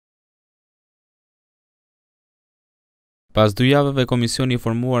Pas 2 javëve, komisioni i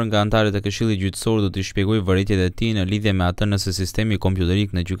formuar nga anëtarët e Këshillit Gjyqësor do t'i shpjegojë vërejtjet e tij në lidhje me atë nëse sistemi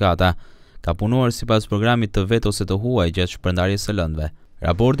kompjuterik në gjykata ka punuar sipas programit të vet ose të huaj gjatë shpërndarjes së lëndëve.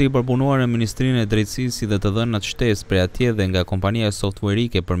 Raporti i përpunuar në Ministrinë e Drejtësisë si dhe të dhënat shtesë prej atje dhe nga kompania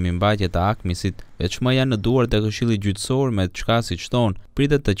softwareike për mirëmbajtje të Akmisit, veçmë janë në duart e Këshillit Gjyqësor me çka siç thonë,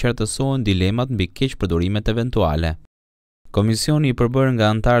 pritet të qartësohen dilemat mbi keqpërdorimet eventuale. Komisioni i përbërë nga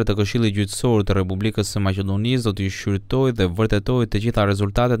anëtarë të Këshillit Gjyqësor të Republikës së Maqedonisë do t'i shqyrtojë dhe vërtetojë të gjitha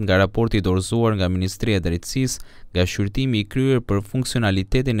rezultatet nga raporti i dorëzuar nga Ministria e Drejtësisë, nga shqyrtimi i kryer për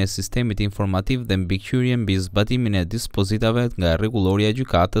funksionalitetin e sistemit informativ dhe mbikëqyrjen mbi zbatimin e dispozitave nga rregullorja e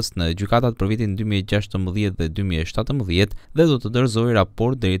gjykatës në gjykatat për vitin 2016 dhe 2017 dhe do të dorëzojë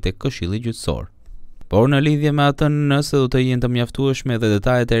raport deri tek Këshilli Gjyqësor. Por në lidhje me atë, nëse do të jenë të mjaftueshme dhe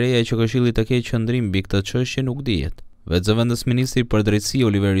detajet e reja që Këshilli të ketë qëndrim mbi këtë çështje nuk dihet. Zëvendës ministri për drejtësi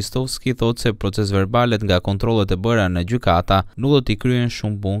Oliver Ristovski thotë se procesverbalet nga kontrollet e bëra në gjykata nuk do t'i kryen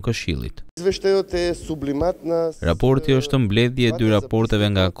shumë punë Këshillit. Raporti është mbledhje e 2 raporteve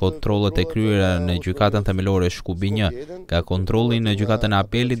nga kontrollet e kryera në gjykatën themelore Shkubi 1, nga kontrolli në gjykatën e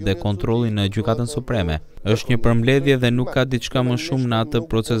apelit dhe kontrolli në gjykatën supreme. Është një përmbledhje dhe nuk ka diçka më shumë në atë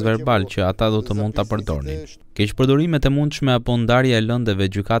proces verbal që ata do të mund ta përdornin. Keqpërdorimet e mundshme apo ndarja e lëndëve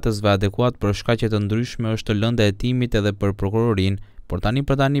gjykatësve adekuat për shkaqe të ndryshme është lënda e timit edhe për prokurorinë, por tani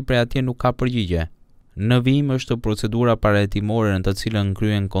prej atje nuk ka përgjigje. Në vijim është procedura parahetimore në të cilën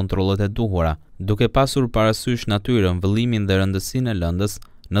kryen kontrollet e duhura, duke pasur parasysh natyrën, vëllimin dhe rëndësinë e lëndës,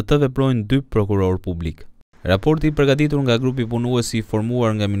 në të veprojnë 2 prokurorë publik. Raporti i përgatitur nga grupi punuesi i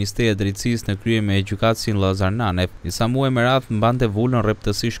formuar nga Ministria e Drejtësisë në krye me gjykatësin Lazar Nanev, disa muaj me radhë mbante vulën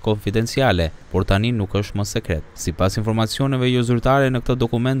rreptësisht konfidenciale, por tani nuk është më sekret. Sipas informacioneve jo zyrtare, në këtë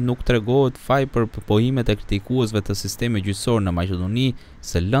dokument nuk tregohet faj për pohimet e kritikuesve të sistemit gjyqësor në Maqedoni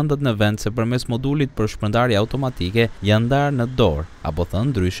se lëndët në vend se përmes modulit për shpërndarje automatike janë ndarë në dorë, apo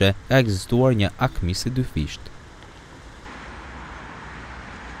thënë ndryshe, ka ekzistuar një Akmis i 2 fisht.